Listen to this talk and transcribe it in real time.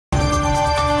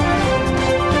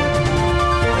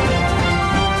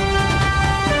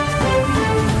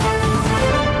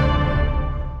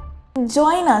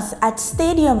Join us at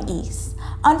Stadium East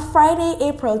on Friday,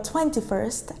 April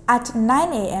 21st at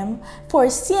 9 a.m. for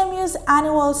CMU's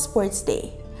annual Sports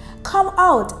Day. Come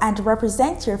out and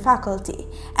represent your faculty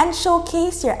and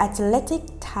showcase your athletic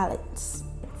talents.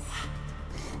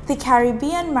 The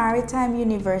Caribbean Maritime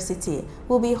University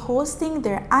will be hosting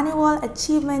their annual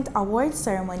Achievement Award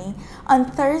ceremony on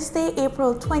Thursday,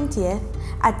 April 20th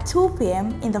at 2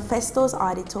 p.m. in the Festos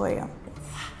Auditorium.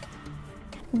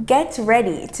 Get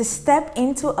ready to step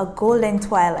into a golden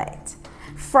twilight.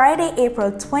 Friday,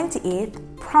 April 28th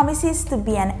promises to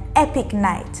be an epic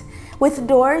night, with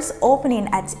doors opening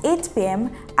at 8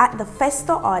 p.m. at the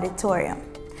Festo Auditorium.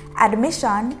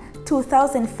 Admission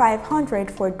 $2,500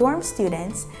 for dorm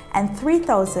students and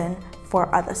 $3,000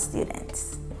 for other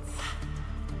students.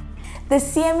 The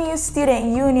CMU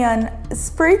Student Union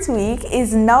Spirit Week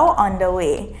is now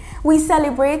underway. We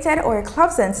celebrated our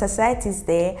Clubs and Societies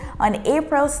Day on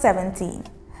April 17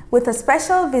 with a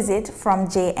special visit from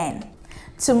JN.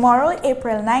 Tomorrow,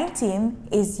 April 19,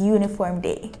 is Uniform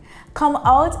Day. Come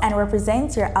out and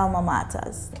represent your alma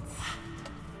maters.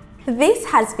 This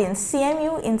has been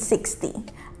CMU in 60.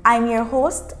 I'm your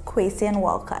host, Kwesian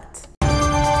Walcott.